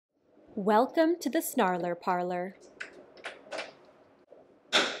Welcome to the Snarler Parlor.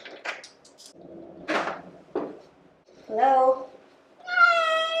 Hello?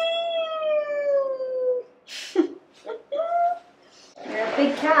 You're a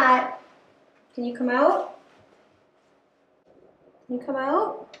big cat. Can you come out? Can you come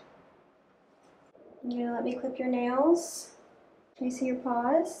out? You gonna let me clip your nails? Can you see your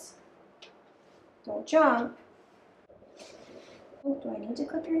paws? Don't jump. Oh, do I need to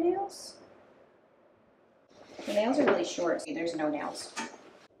clip your nails? The nails are really short, so there's no nails.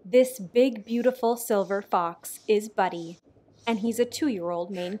 This big, beautiful silver fox is Buddy, and he's a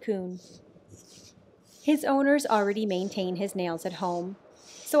 2-year-old Maine Coon. His owners already maintain his nails at home,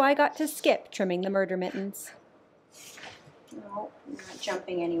 so I got to skip trimming the murder mittens. No, I'm not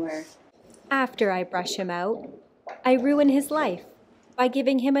jumping anywhere. After I brush him out, I ruin his life by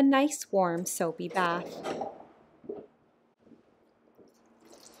giving him a nice, warm, soapy bath.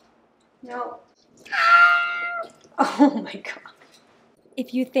 No. Oh my god.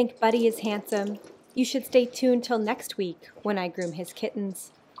 If you think Buddy is handsome, you should stay tuned till next week when I groom his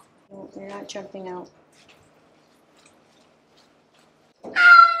kittens. No, they're not jumping out.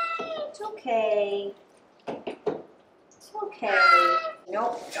 It's okay. It's okay.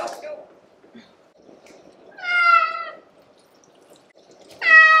 Nope, nope, nope.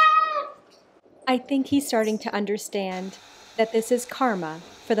 I think he's starting to understand that this is karma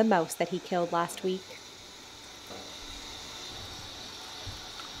for the mouse that he killed last week.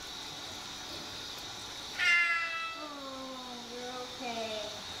 Okay.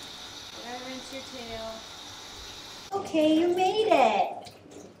 Gotta rinse your tail. Okay, you made it.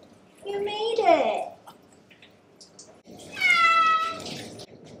 You made it.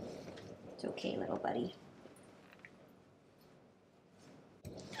 It's okay, little buddy.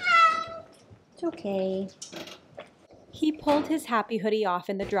 It's okay. He pulled his happy hoodie off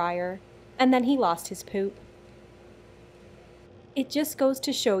in the dryer, and then he lost his poop. It just goes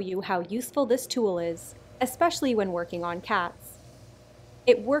to show you how useful this tool is, especially when working on cats.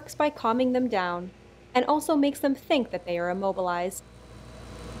 It works by calming them down and also makes them think that they are immobilized.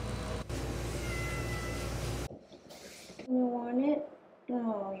 You want it?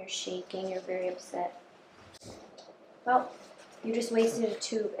 Oh, you're shaking. You're very upset. Well, you just wasted a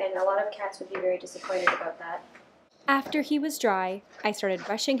tube, and a lot of cats would be very disappointed about that. After he was dry, I started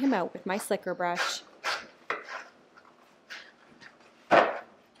brushing him out with my slicker brush. Where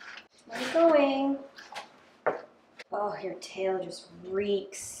are you going? Oh, your tail just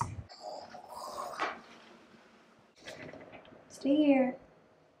reeks. Stay here.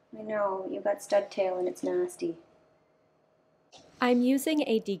 I know, you got stud tail and it's nasty. I'm using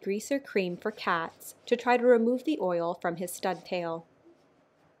a degreaser cream for cats to try to remove the oil from his stud tail.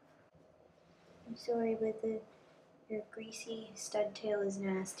 I'm sorry, but your greasy stud tail is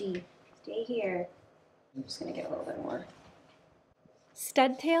nasty. Stay here. I'm just gonna get a little bit more.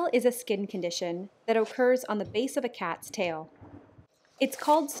 Stud tail is a skin condition that occurs on the base of a cat's tail. It's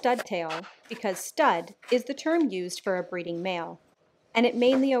called stud tail because stud is the term used for a breeding male, and it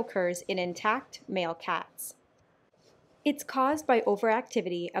mainly occurs in intact male cats. It's caused by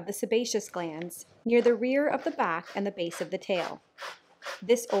overactivity of the sebaceous glands near the rear of the back and the base of the tail.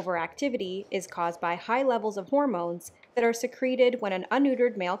 This overactivity is caused by high levels of hormones that are secreted when an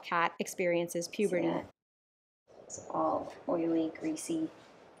unneutered male cat experiences puberty. It's all oily, greasy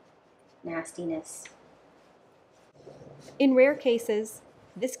nastiness. In rare cases,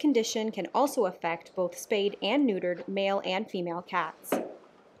 this condition can also affect both spayed and neutered male and female cats.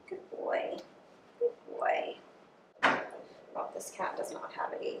 Good boy. Good boy. Well, this cat does not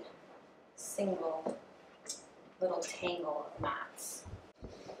have a single little tangle of mats.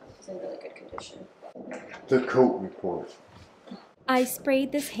 It's in really good condition. The coat report. I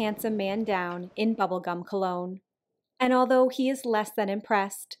sprayed this handsome man down in bubblegum cologne, and although he is less than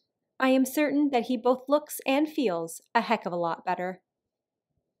impressed, I am certain that he both looks and feels a heck of a lot better.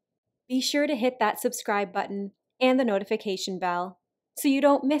 Be sure to hit that subscribe button and the notification bell so you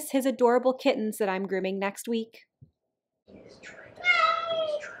don't miss his adorable kittens that I'm grooming next week. He's trying to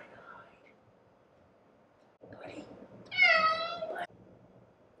hide. Buddy.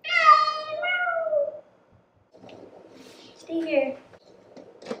 Stay here.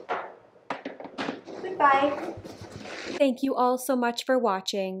 Goodbye. Thank you all so much for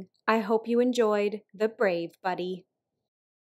watching. I hope you enjoyed The Brave Buddy.